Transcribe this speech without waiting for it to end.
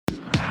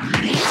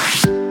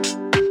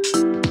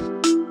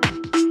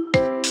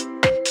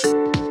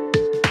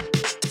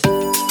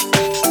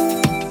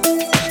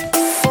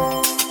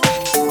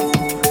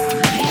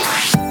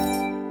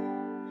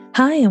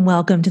and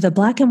welcome to the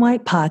Black and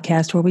White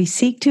Podcast, where we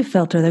seek to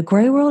filter the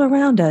gray world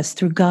around us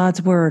through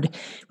God's Word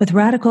with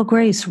radical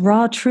grace,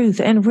 raw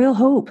truth, and real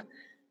hope.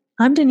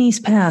 I'm Denise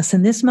Pass,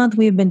 and this month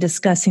we have been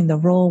discussing the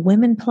role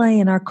women play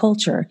in our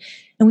culture,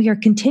 and we are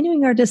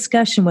continuing our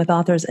discussion with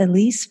authors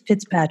Elise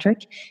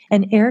Fitzpatrick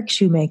and Eric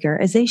Shoemaker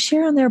as they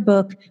share in their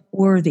book,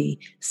 Worthy,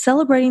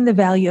 Celebrating the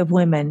Value of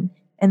Women,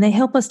 and they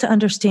help us to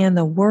understand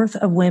the worth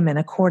of women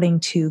according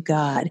to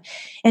God.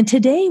 And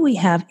today we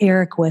have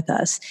Eric with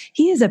us.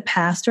 He is a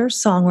pastor,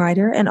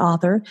 songwriter, and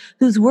author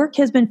whose work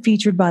has been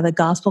featured by the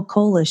Gospel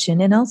Coalition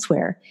and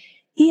elsewhere.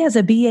 He has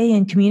a BA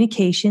in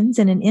Communications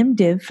and an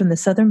MDiv from the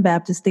Southern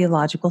Baptist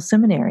Theological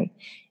Seminary.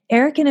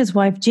 Eric and his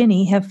wife,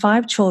 Jenny, have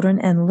 5 children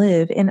and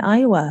live in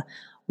Iowa.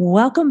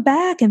 Welcome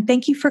back, and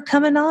thank you for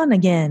coming on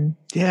again.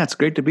 Yeah, it's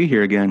great to be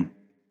here again.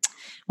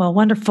 Well,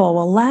 wonderful.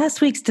 Well,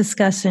 last week's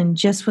discussion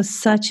just was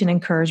such an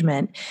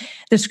encouragement.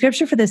 The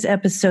scripture for this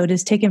episode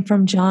is taken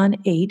from John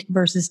 8,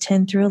 verses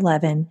 10 through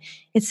 11.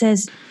 It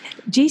says,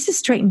 Jesus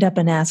straightened up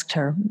and asked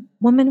her,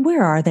 "Woman,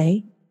 where are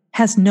they?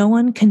 Has no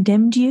one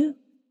condemned you?"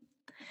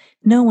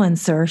 "No one,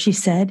 sir," she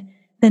said.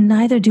 "Then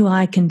neither do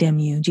I condemn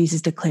you,"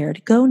 Jesus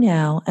declared. "Go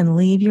now and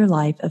leave your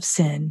life of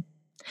sin."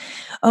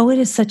 Oh, it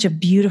is such a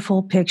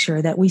beautiful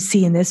picture that we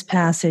see in this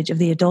passage of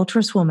the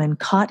adulterous woman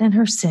caught in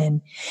her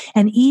sin,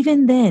 and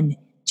even then,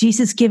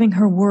 Jesus giving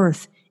her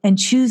worth and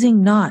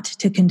choosing not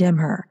to condemn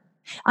her.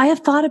 I have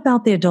thought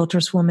about the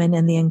adulterous woman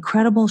and the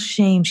incredible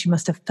shame she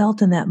must have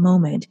felt in that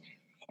moment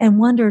and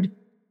wondered,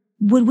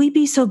 would we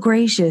be so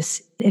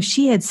gracious if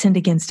she had sinned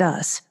against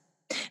us?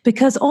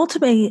 Because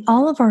ultimately,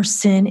 all of our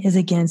sin is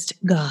against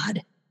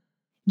God.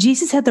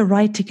 Jesus had the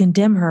right to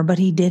condemn her, but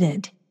he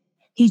didn't.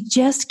 He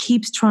just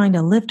keeps trying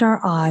to lift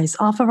our eyes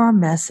off of our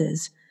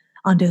messes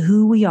onto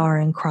who we are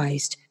in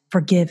Christ,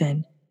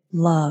 forgiven,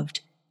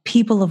 loved,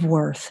 people of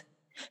worth,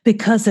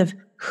 because of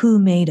who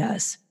made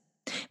us.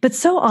 But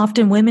so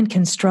often women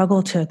can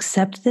struggle to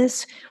accept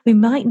this. We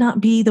might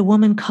not be the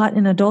woman caught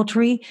in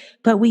adultery,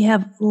 but we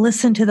have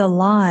listened to the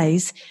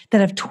lies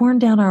that have torn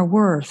down our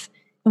worth,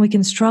 and we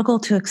can struggle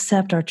to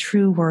accept our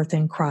true worth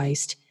in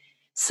Christ.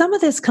 Some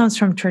of this comes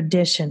from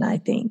tradition, I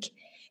think.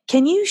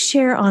 Can you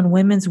share on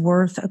women's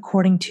worth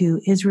according to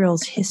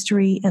Israel's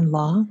history and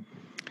law?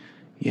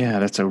 Yeah,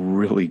 that's a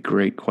really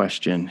great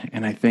question.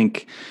 And I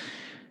think,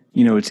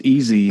 it's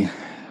easy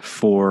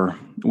for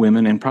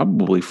women and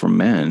probably for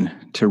men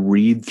to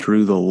read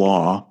through the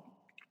law,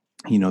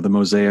 the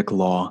Mosaic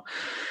law,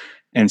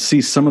 and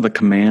see some of the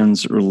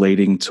commands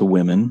relating to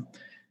women,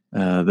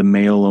 the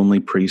male-only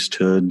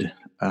priesthood,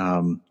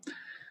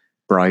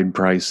 bride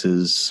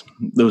prices,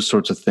 those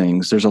sorts of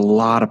things. There's a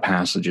lot of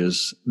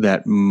passages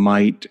that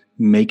might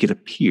make it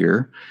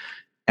appear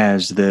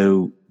as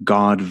though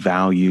God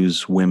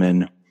values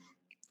women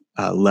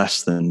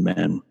less than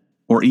men,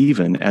 or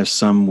even as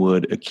some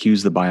would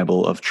accuse the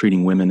Bible of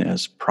treating women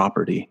as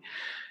property.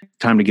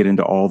 Time to get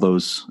into all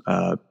those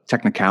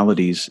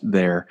technicalities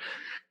there.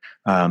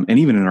 And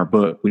even in our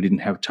book, we didn't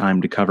have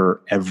time to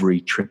cover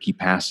every tricky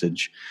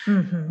passage.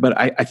 Mm-hmm. But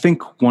I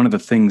think one of the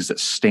things that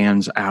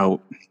stands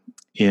out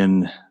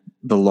in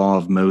the law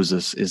of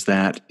Moses is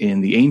that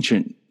in the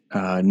ancient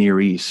Near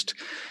East,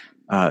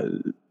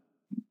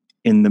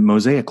 in the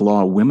Mosaic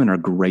law, women are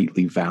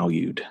greatly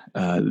valued.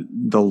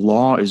 The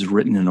law is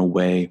written in a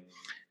way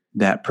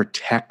that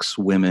protects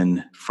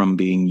women from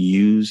being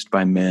used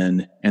by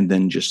men and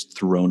then just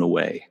thrown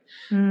away.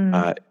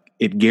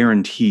 It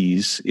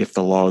guarantees, if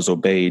the law is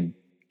obeyed,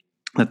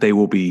 that they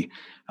will be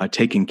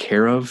taken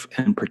care of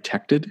and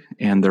protected,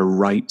 and their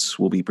rights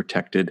will be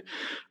protected,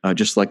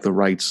 just like the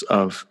rights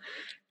of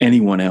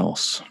anyone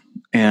else.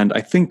 And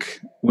I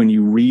think when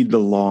you read the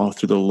law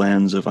through the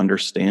lens of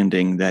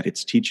understanding that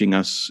it's teaching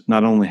us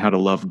not only how to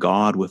love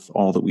God with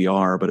all that we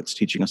are, but it's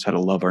teaching us how to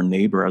love our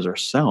neighbor as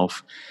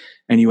ourselves,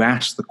 and you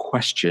ask the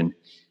question,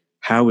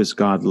 how is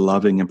God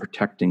loving and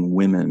protecting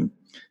women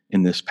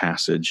in this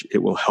passage? It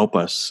will help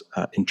us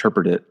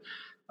interpret it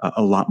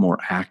a lot more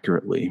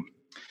accurately.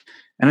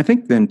 And I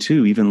think then,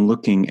 too, even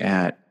looking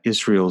at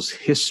Israel's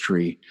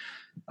history,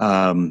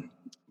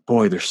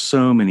 there's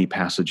so many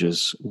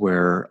passages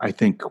where I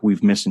think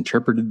we've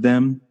misinterpreted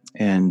them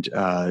and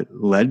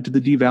led to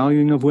the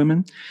devaluing of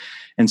women.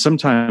 And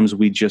sometimes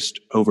we just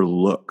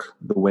overlook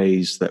the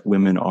ways that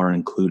women are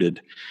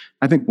included.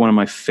 I think one of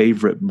my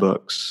favorite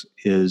books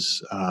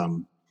is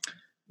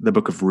the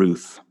book of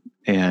Ruth.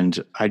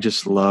 And I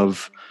just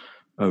love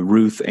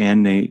Ruth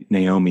and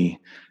Naomi.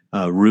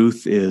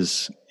 Ruth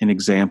is an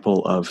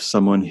example of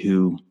someone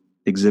who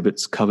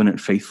exhibits covenant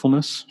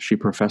faithfulness. She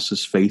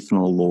professes faith in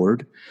the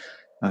Lord.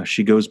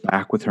 She goes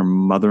back with her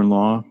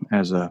mother-in-law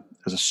as a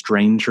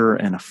stranger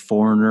and a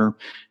foreigner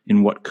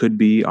in what could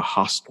be a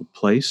hostile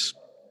place.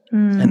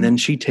 And then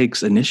she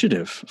takes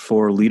initiative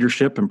for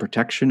leadership and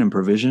protection and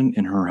provision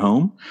in her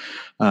home,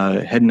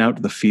 heading out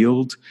to the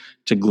field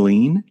to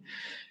glean.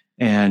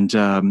 And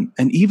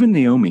even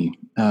Naomi,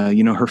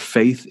 her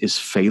faith is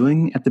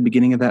failing at the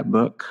beginning of that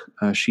book.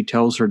 She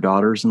tells her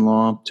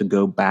daughters-in-law to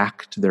go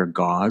back to their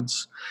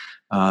gods,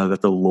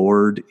 that the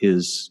Lord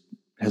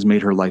has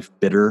made her life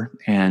bitter,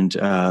 and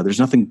there's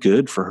nothing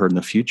good for her in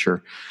the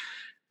future.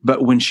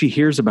 But when she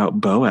hears about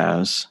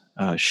Boaz,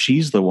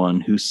 she's the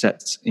one who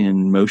sets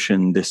in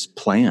motion this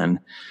plan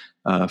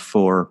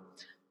for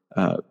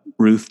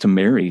Ruth to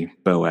marry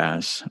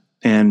Boaz.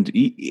 And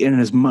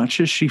as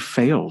much as she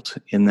failed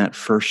in that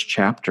first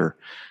chapter,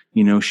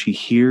 she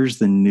hears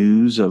the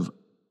news of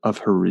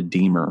her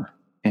Redeemer,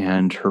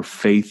 and her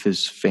faith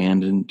is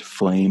fanned into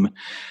flame.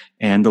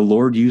 And the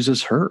Lord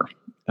uses her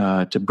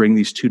to bring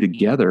these two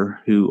together,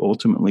 who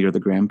ultimately are the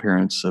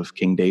grandparents of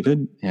King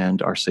David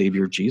and our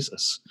Savior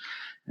Jesus.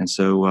 And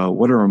so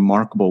what a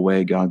remarkable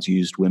way God's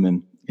used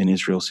women in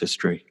Israel's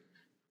history.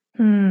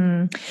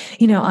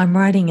 I'm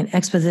writing an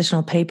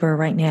expositional paper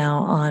right now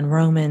on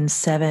Romans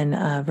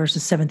 7,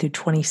 verses 7 through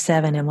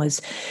 27, and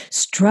was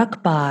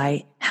struck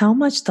by how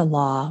much the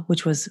law,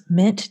 which was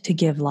meant to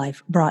give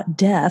life, brought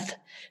death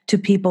to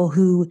people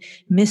who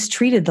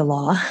mistreated the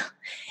law.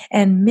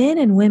 And men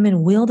and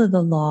women wielded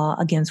the law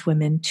against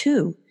women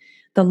too.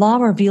 The law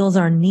reveals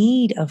our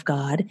need of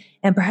God,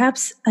 and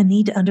perhaps a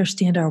need to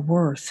understand our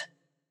worth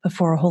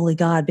before a holy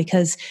God,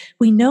 because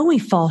we know we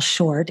fall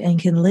short and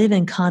can live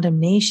in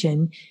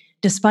condemnation,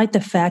 despite the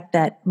fact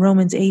that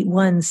Romans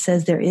 8:1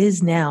 says there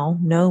is now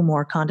no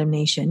more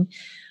condemnation.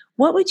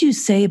 What would you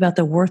say about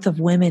the worth of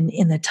women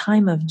in the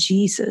time of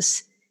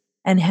Jesus,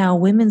 and how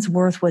women's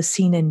worth was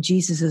seen in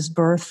Jesus's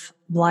birth,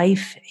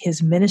 life,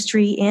 his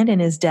ministry, and in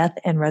his death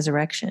and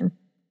resurrection?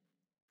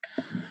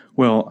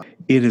 Well,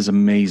 it is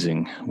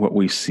amazing what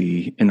we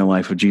see in the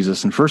life of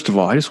Jesus. And first of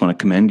all, I just want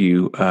to commend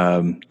you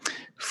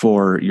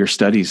for your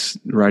studies,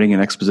 writing an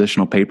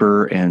expositional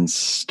paper and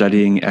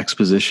studying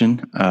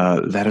exposition.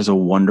 That is a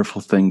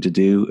wonderful thing to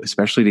do,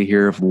 especially to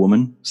hear of a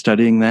woman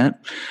studying that.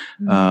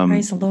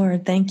 Praise the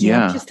Lord. Thank you.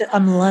 Yeah.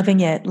 I'm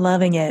loving it.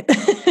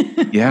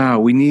 Yeah,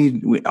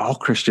 all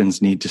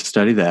Christians need to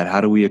study that.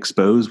 How do we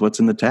expose what's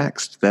in the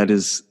text? That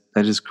is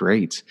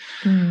great.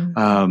 In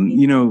our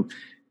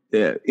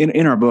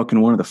book,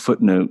 in one of the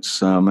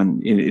footnotes,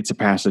 and it's a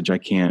passage I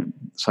can't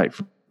cite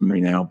from memory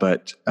now,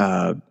 but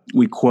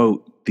we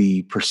quote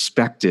the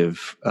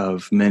perspective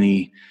of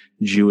many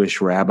Jewish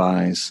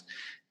rabbis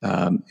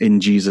in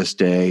Jesus'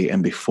 day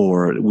and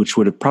before, which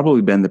would have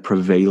probably been the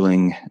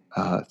prevailing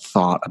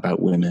thought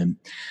about women.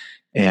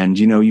 And,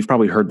 you've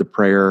probably heard the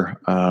prayer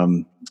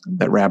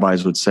that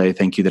rabbis would say,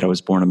 "Thank you that I was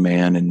born a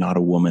man and not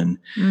a woman."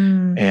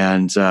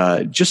 And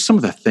just some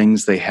of the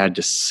things they had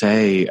to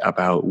say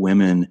about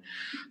women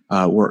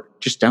were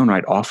just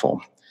downright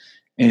awful.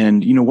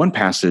 And, one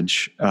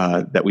passage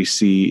that we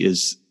see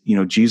is,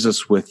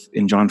 Jesus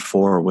in John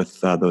 4 with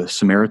the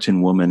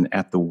Samaritan woman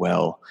at the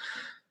well.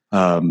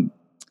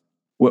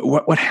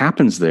 What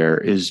happens there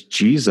is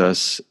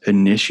Jesus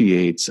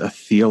initiates a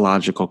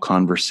theological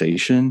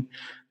conversation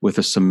with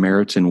a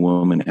Samaritan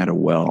woman at a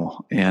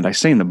well. And I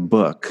say in the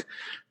book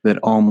that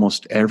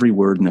almost every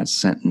word in that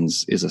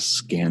sentence is a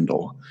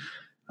scandal.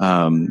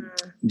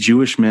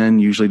 Jewish men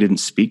usually didn't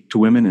speak to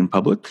women in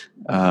public.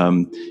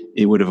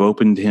 It would have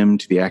opened him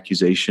to the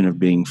accusation of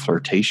being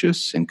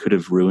flirtatious and could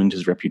have ruined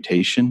his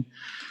reputation.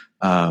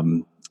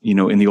 In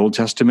the Old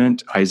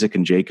Testament, Isaac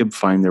and Jacob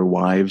find their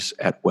wives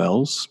at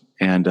wells.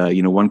 And,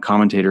 one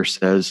commentator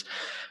says,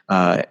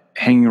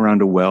 hanging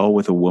around a well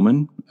with a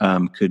woman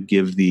could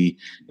give the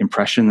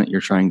impression that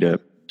you're trying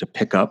to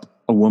pick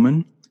up a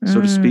woman,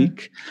 so to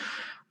speak.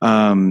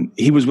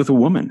 He was with a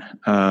woman.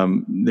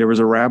 There was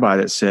a rabbi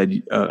that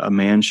said a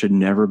man should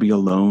never be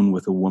alone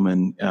with a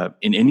woman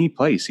in any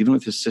place, even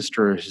with his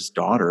sister or his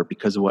daughter,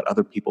 because of what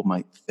other people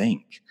might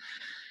think.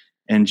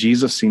 And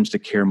Jesus seems to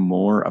care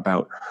more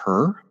about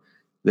her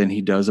than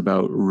he does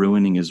about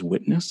ruining his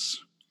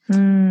witness.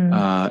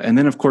 And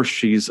then, of course,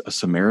 she's a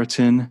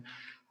Samaritan,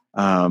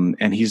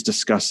 and he's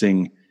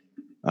discussing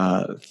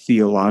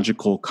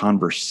theological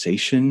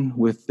conversation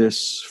with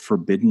this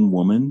forbidden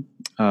woman.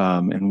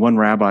 And one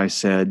rabbi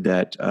said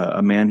that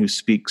a man who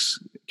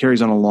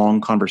carries on a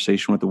long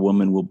conversation with a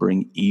woman will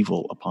bring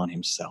evil upon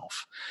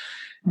himself.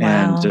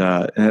 Wow.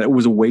 And it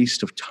was a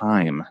waste of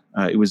time.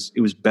 It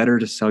was better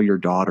to sell your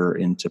daughter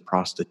into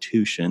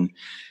prostitution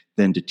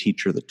than to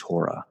teach her the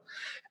Torah.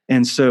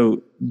 And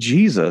so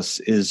Jesus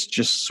is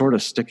just sort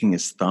of sticking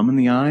his thumb in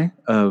the eye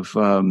of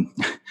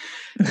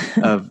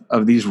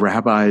of these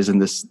rabbis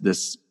and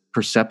this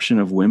perception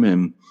of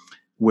women,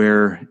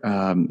 where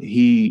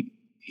he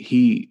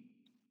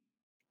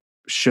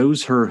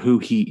shows her who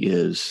he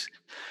is.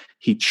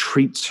 He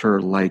treats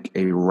her like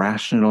a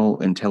rational,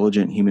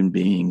 intelligent human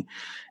being.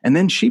 And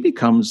then she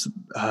becomes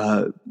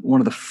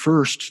one of the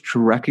first to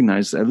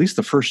recognize, at least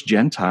the first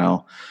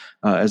Gentile,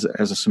 as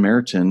a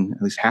Samaritan,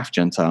 at least half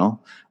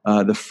Gentile,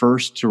 the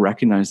first to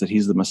recognize that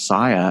he's the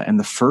Messiah, and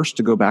the first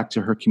to go back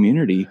to her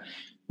community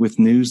with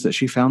news that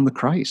she found the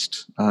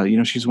Christ.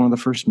 She's one of the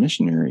first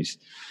missionaries.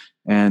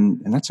 And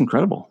that's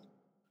incredible.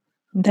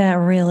 That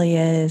really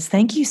is.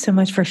 Thank you so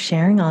much for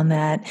sharing on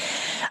that.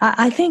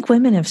 I think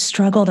women have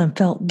struggled and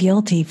felt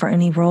guilty for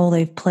any role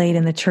they've played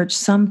in the church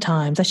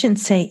sometimes. I shouldn't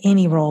say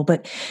any role,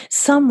 but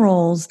some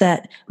roles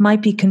that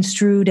might be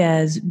construed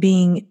as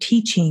being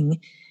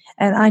teaching.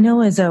 And I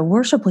know as a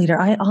worship leader,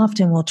 I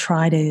often will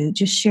try to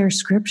just share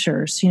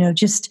scriptures,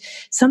 just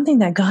something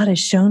that God has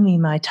shown me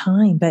my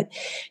time. But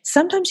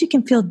sometimes you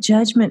can feel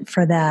judgment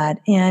for that.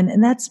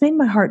 And that's made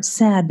my heart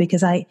sad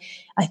because I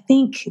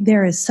think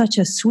there is such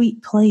a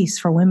sweet place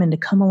for women to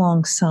come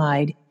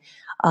alongside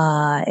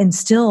and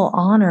still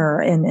honor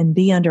and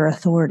be under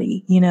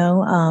authority.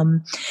 I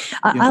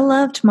Yeah.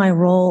 loved my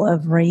role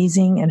of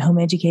raising and home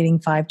educating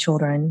 5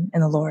 children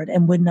in the Lord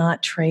and would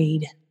not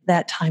trade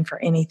that time for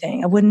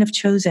anything. I wouldn't have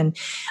chosen.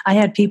 I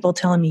had people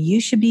telling me, you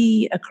should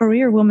be a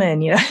career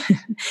woman,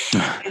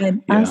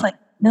 and I was Yeah. like,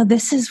 no,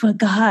 this is what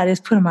God has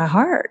put in my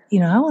heart.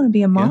 I want to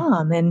be a Yeah.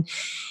 mom.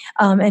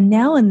 And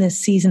now in this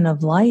season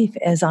of life,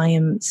 as I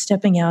am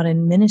stepping out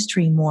in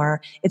ministry more,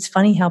 it's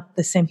funny how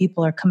the same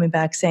people are coming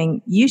back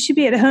saying, you should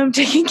be at home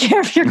taking care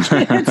of your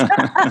kids.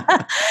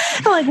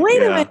 I'm like,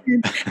 wait a Yeah.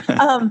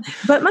 minute.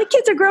 But my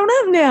kids are grown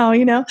up now.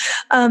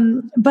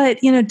 But,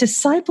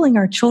 discipling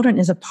our children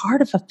is a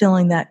part of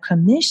fulfilling that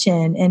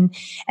commission.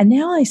 And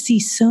now I see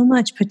so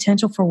much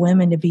potential for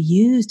women to be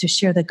used to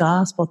share the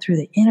gospel through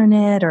the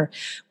internet or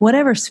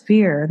whatever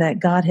sphere that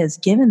God has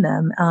given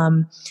them.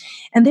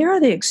 And there are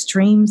the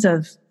extremes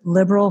of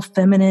liberal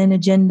feminine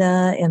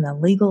agenda and the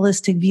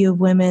legalistic view of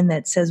women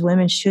that says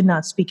women should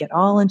not speak at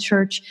all in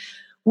church.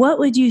 What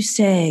would you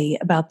say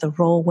about the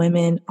role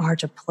women are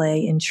to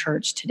play in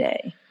church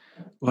today?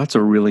 Well, that's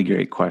a really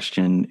great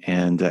question.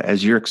 And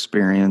as your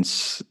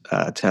experience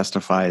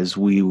testifies,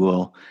 we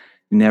will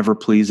never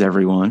please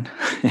everyone.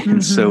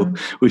 And so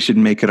Mm-hmm. we should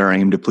make it our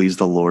aim to please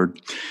the Lord.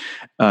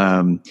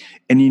 Um,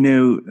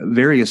 and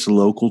various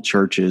local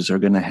churches are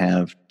going to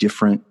have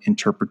different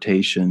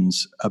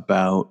interpretations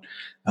about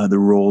the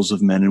roles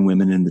of men and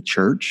women in the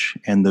church,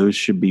 and those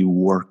should be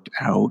worked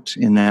out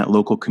in that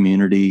local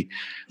community.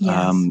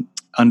 Yes.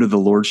 Under the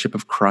lordship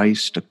of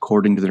Christ,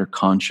 according to their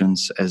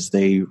conscience, as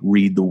they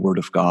read the Word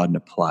of God and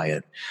apply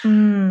it.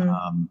 Mm.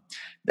 Um,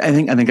 I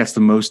think that's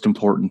the most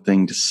important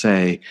thing to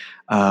say.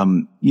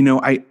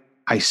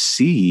 I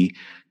see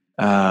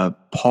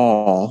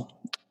Paul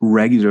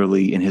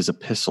regularly in his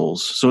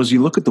epistles. So as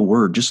you look at the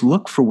Word, just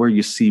look for where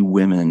you see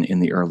women in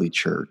the early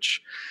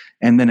church,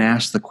 and then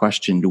ask the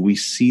question: do we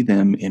see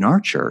them in our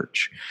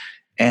church?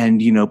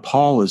 And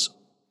Paul is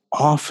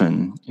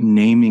often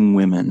naming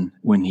women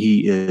when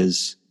he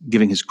is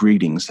giving his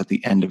greetings at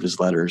the end of his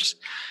letters.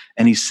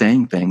 And he's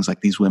saying things like,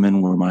 these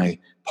women were my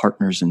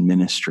partners in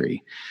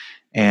ministry.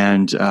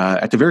 And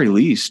at the very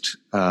least,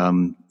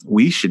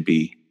 we should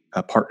be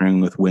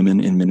partnering with women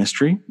in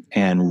ministry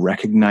and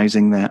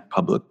recognizing that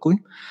publicly.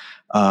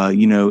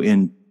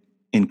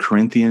 In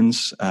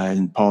Corinthians,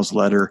 in Paul's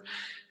letter,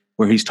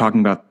 where he's talking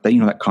about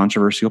that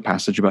controversial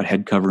passage about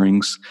head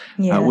coverings.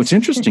 Yes. What's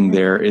interesting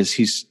there is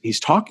he's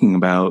talking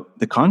about,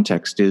 the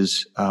context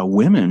is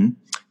women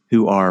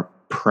who are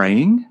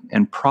praying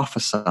and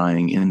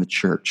prophesying in the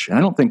church. And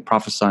I don't think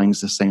prophesying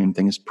is the same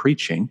thing as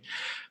preaching,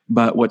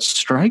 but what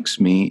strikes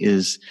me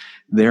is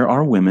there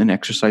are women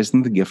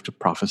exercising the gift of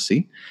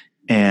prophecy,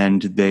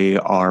 and they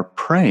are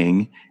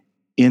praying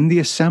in the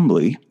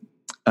assembly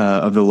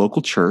of the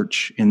local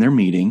church in their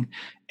meeting,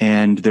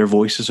 and their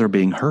voices are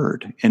being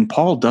heard. And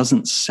Paul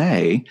doesn't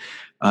say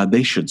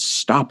they should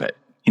stop it.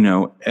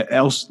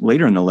 Else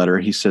later in the letter,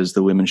 he says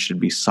the women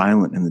should be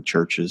silent in the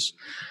churches.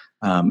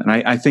 And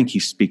I think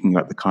he's speaking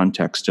about the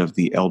context of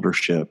the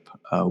eldership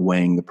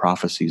weighing the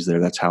prophecies there.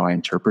 That's how I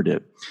interpret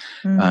it.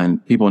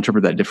 And people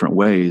interpret that different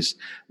ways.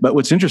 But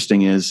what's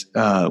interesting is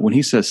when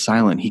he says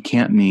silent, he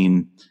can't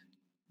mean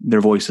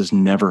their voice is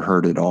never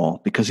heard at all,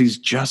 because he's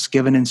just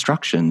given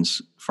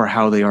instructions for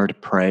how they are to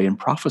pray and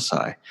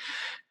prophesy.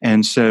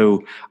 And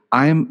so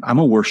I'm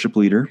a worship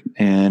leader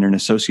and an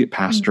associate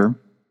pastor.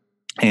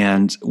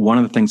 And one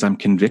of the things I'm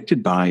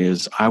convicted by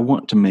is I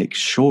want to make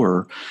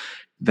sure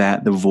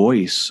that the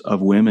voice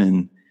of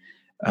women,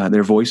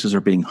 their voices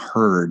are being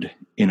heard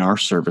in our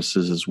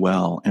services as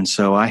well. And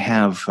so I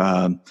have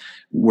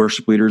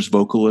worship leaders,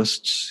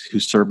 vocalists who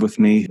serve with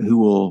me, who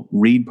will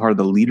read part of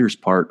the leaders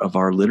part of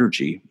our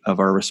liturgy, of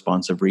our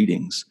responsive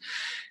readings.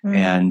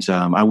 And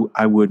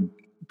I would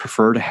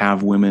prefer to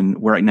have women.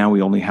 Right now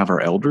we only have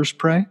our elders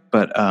pray,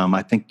 but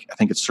I think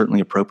it's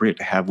certainly appropriate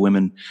to have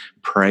women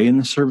pray in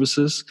the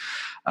services.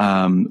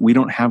 We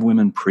don't have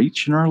women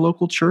preach in our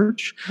local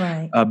church,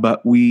 Right.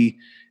 But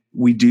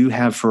we do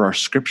have, for our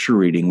scripture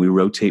reading, we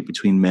rotate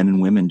between men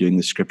and women doing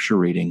the scripture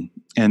reading.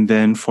 And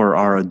then for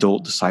our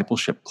adult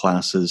discipleship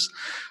classes,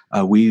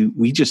 we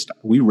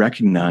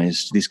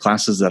recognized these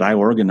classes that I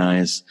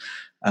organize.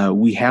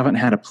 We haven't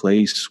had a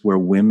place where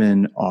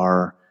women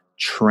are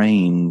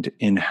trained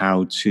in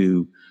how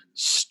to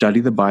study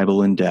the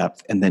Bible in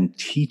depth and then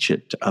teach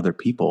it to other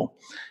people.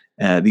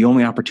 The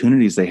only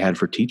opportunities they had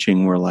for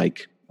teaching were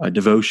like a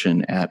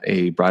devotion at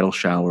a bridal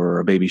shower or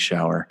a baby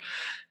shower.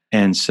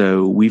 And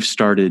so we've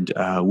started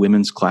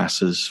women's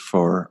classes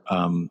for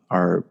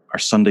our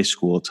Sunday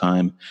school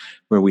time,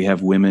 where we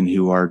have women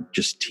who are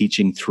just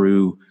teaching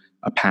through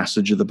a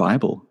passage of the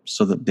Bible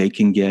so that they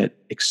can get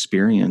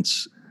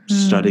experience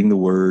studying the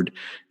Word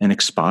and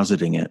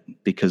expositing it,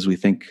 because we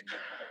think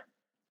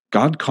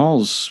God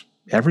calls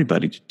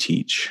everybody to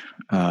teach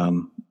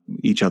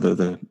each other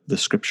the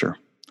scripture.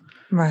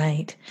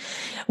 Right.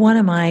 One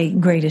of my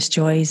greatest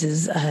joys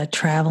is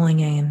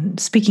traveling and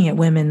speaking at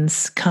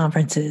women's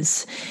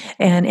conferences.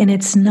 And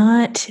it's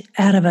not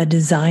out of a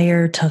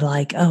desire to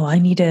like, oh, I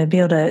need to be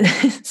able to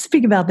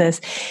speak about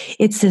this.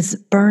 It's this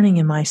burning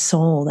in my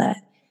soul that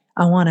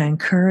I want to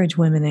encourage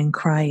women in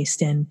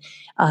Christ. And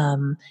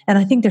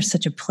I think there's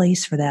such a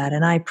place for that.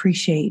 And I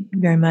appreciate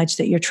very much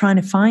that you're trying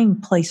to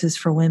find places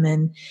for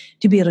women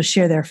to be able to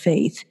share their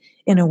faith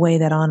in a way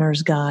that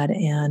honors God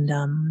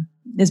and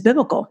is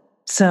biblical.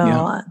 So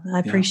I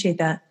appreciate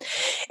that.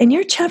 In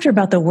your chapter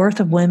about the worth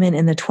of women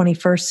in the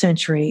 21st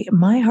century,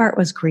 my heart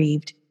was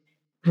grieved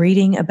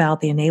reading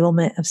about the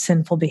enablement of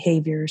sinful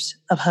behaviors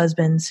of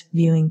husbands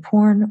viewing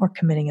porn or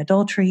committing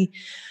adultery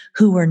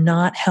who were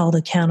not held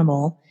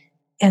accountable,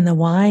 and the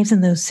wives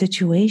in those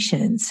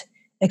situations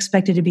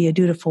expected to be a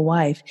dutiful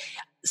wife.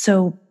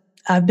 So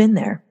I've been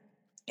there.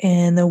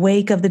 In the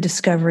wake of the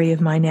discovery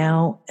of my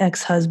now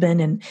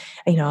ex-husband,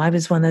 and I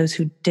was one of those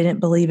who didn't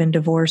believe in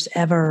divorce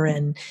ever,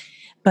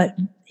 but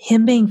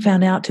him being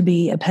found out to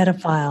be a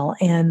pedophile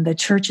and the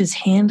church's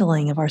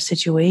handling of our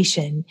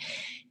situation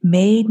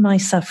made my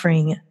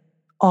suffering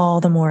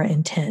all the more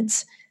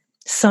intense.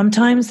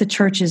 Sometimes the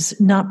church is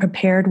not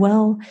prepared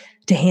well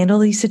to handle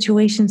these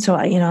situations. So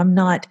I'm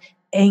not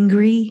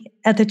angry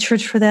at the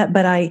church for that,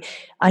 but I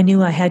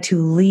knew I had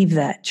to leave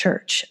that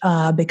church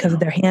because of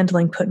their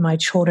handling put my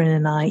children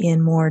and I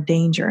in more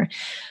danger.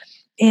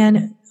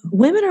 And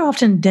women are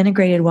often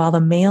denigrated while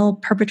the male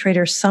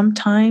perpetrator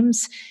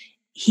sometimes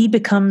he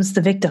becomes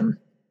the victim,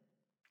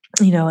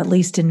 at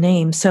least in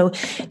name. So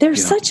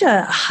there's such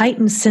a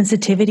heightened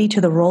sensitivity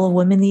to the role of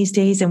women these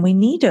days, and we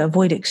need to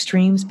avoid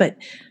extremes. But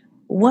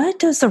what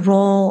does the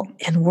role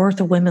and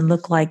worth of women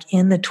look like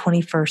in the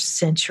 21st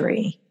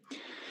century?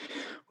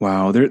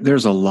 Wow,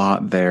 there's a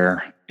lot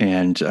there.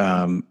 And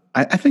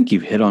I think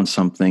you've hit on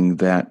something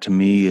that to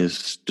me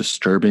is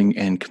disturbing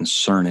and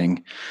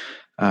concerning.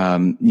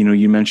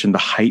 You mentioned the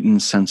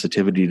heightened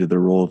sensitivity to the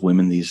role of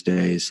women these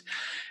days.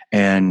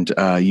 And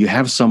you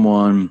have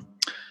someone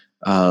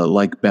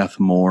like Beth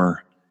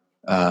Moore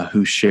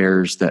who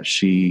shares that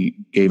she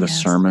gave a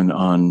sermon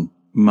on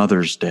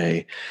Mother's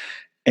Day,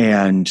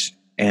 and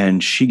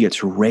she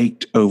gets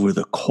raked over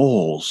the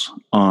coals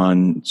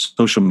on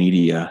social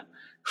media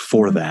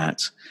for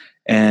that.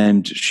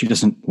 And she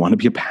doesn't want to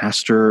be a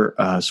pastor.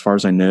 As far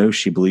as I know,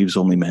 she believes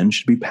only men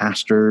should be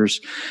pastors.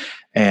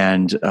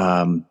 And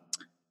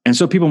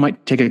so people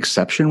might take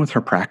exception with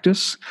her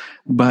practice,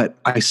 but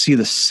I see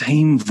the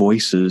same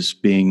voices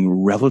being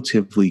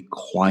relatively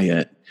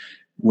quiet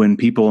when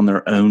people in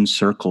their own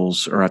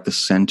circles are at the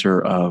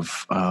center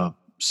of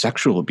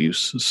sexual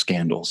abuse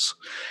scandals.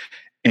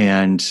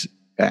 And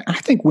I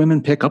think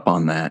women pick up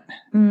on that,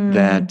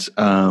 that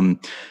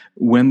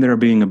when they're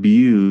being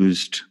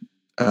abused,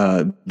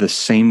 the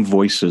same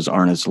voices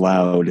aren't as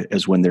loud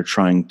as when they're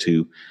trying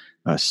to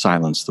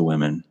silence the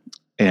women.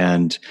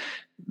 And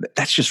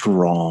that's just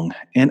wrong.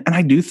 And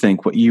I do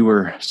think what you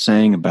were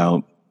saying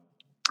about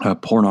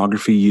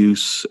pornography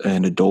use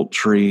and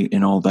adultery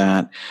and all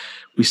that,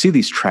 we see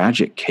these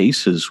tragic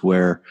cases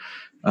where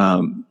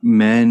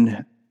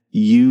men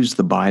use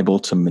the Bible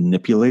to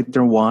manipulate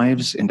their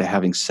wives into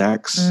having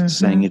sex,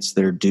 saying it's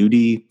their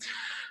duty.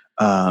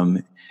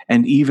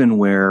 And even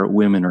where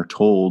women are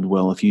told,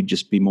 well, if you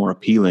just be more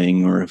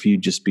appealing or if you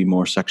just be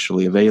more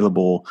sexually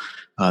available,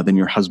 then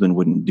your husband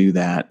wouldn't do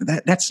that.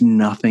 That's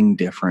nothing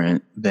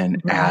different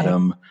than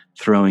Adam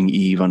throwing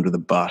Eve under the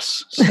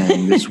bus,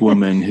 saying, this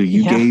woman who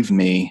you gave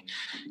me,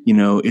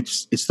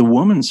 it's the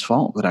woman's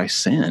fault that I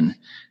sin.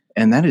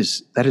 And that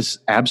is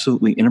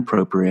absolutely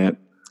inappropriate.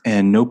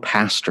 And no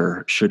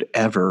pastor should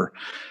ever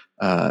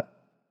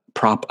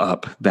prop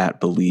up that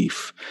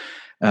belief.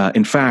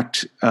 In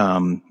fact,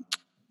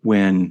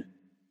 when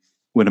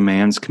a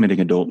man's committing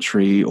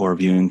adultery or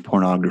viewing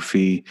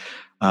pornography,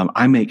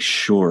 I make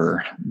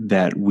sure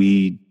that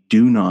we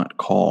do not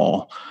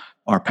call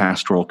our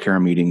pastoral care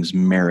meetings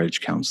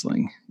marriage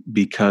counseling,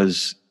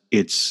 because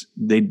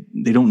they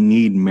don't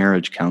need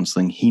marriage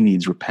counseling. He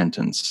needs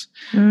repentance.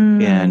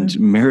 And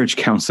marriage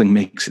counseling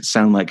makes it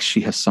sound like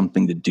she has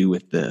something to do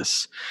with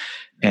this.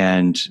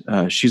 And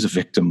she's a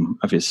victim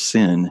of his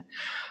sin.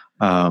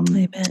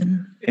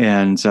 Amen.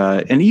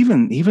 And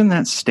even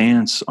that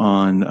stance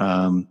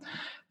on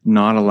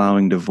not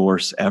allowing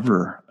divorce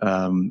ever,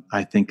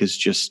 I think is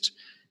just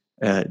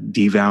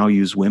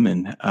devalues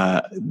women.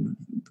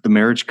 The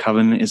marriage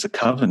covenant is a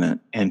covenant,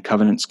 and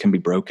covenants can be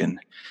broken.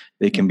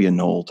 They can be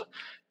annulled.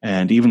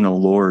 And even the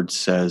Lord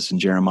says in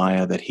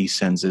Jeremiah that he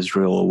sends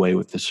Israel away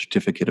with the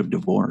certificate of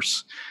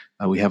divorce.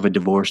 We have a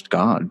divorced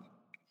God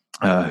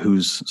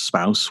whose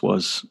spouse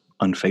was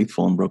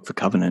unfaithful and broke the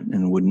covenant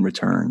and wouldn't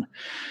return.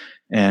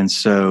 And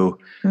so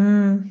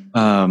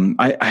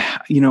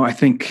I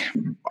think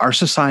our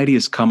society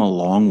has come a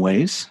long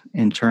ways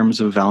in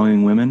terms of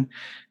valuing women.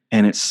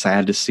 And it's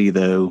sad to see,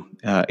 though,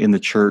 in the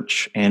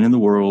church and in the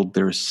world,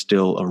 there is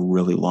still a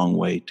really long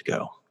way to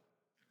go.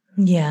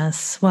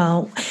 Yes.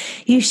 Well,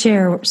 You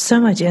share so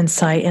much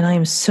insight, and I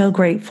am so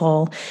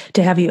grateful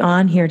to have you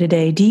on here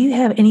today. Do you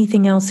have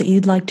anything else that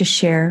you'd like to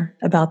share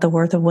about the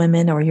worth of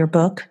women or your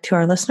book to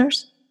our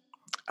listeners?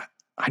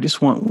 I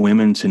just want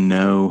women to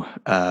know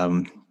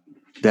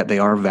that they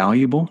are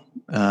valuable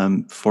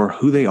for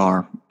who they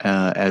are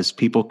as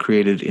people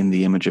created in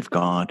the image of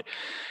God.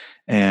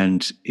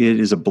 And it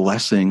is a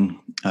blessing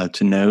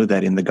to know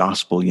that in the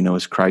gospel,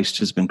 as Christ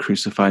has been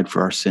crucified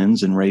for our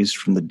sins and raised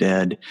from the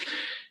dead,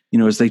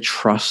 as they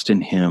trust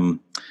in him,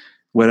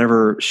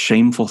 whatever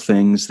shameful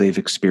things they've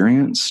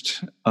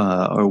experienced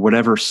or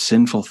whatever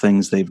sinful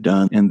things they've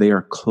done, and they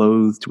are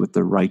clothed with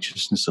the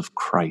righteousness of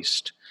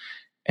Christ.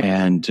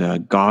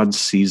 And God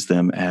sees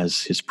them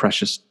as his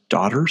precious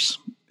daughters.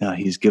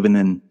 He's given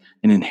an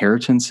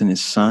inheritance in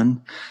his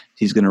son.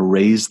 He's going to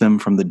raise them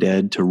from the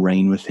dead to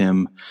reign with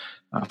him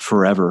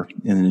forever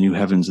in the new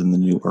heavens and the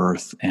new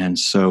earth. And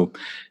so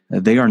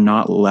they are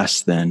not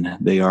less than,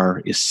 they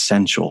are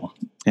essential.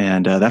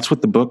 And that's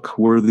what the book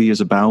Worthy is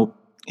about.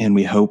 And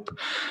we hope,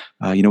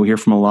 we hear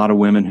from a lot of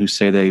women who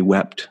say they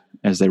wept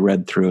as they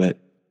read through it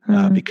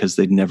because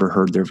they'd never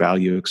heard their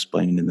value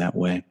explained in that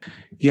way.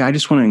 Yeah, I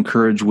just want to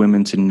encourage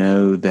women to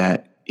know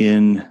that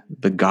in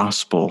the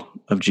gospel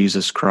of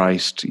Jesus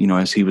Christ,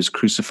 as he was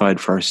crucified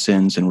for our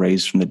sins and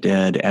raised from the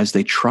dead, as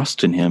they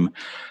trust in him,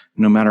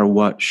 no matter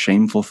what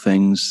shameful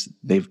things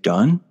they've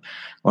done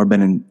or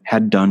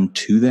had done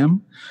to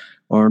them,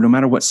 or no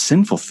matter what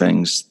sinful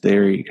things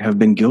they have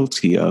been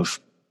guilty of,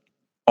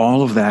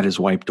 all of that is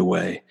wiped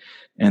away,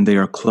 and they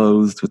are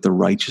clothed with the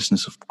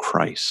righteousness of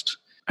Christ.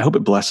 I hope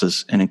it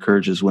blesses and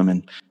encourages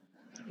women.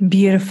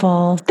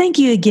 Beautiful. Thank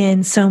you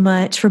again so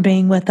much for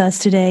being with us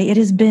today. It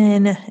has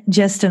been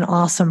just an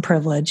awesome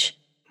privilege.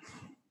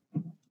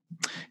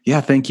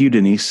 Yeah, thank you,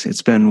 Denise.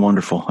 It's been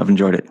wonderful. I've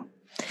enjoyed it.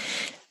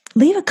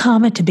 Leave a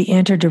comment to be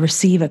entered to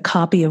receive a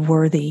copy of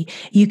Worthy.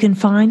 You can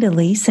find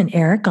Elise and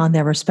Eric on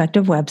their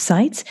respective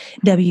websites,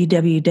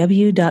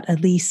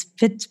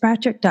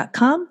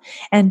 www.elisefitzpatrick.com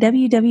and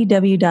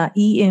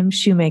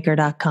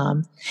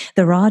www.emshoemaker.com.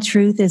 The raw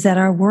truth is that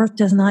our worth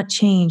does not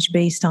change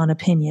based on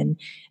opinion.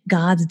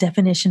 God's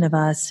definition of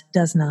us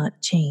does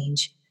not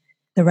change.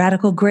 The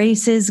radical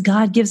grace is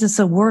God gives us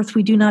a worth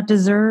we do not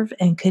deserve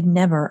and could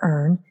never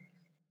earn.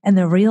 And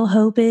the real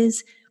hope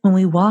is when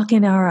we walk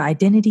in our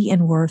identity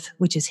and worth,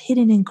 which is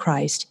hidden in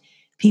Christ,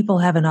 people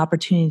have an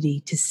opportunity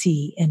to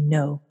see and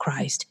know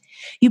Christ.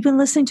 You've been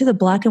listening to the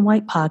Black and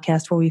White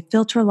Podcast, where we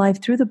filter life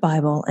through the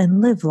Bible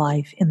and live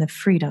life in the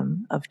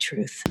freedom of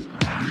truth.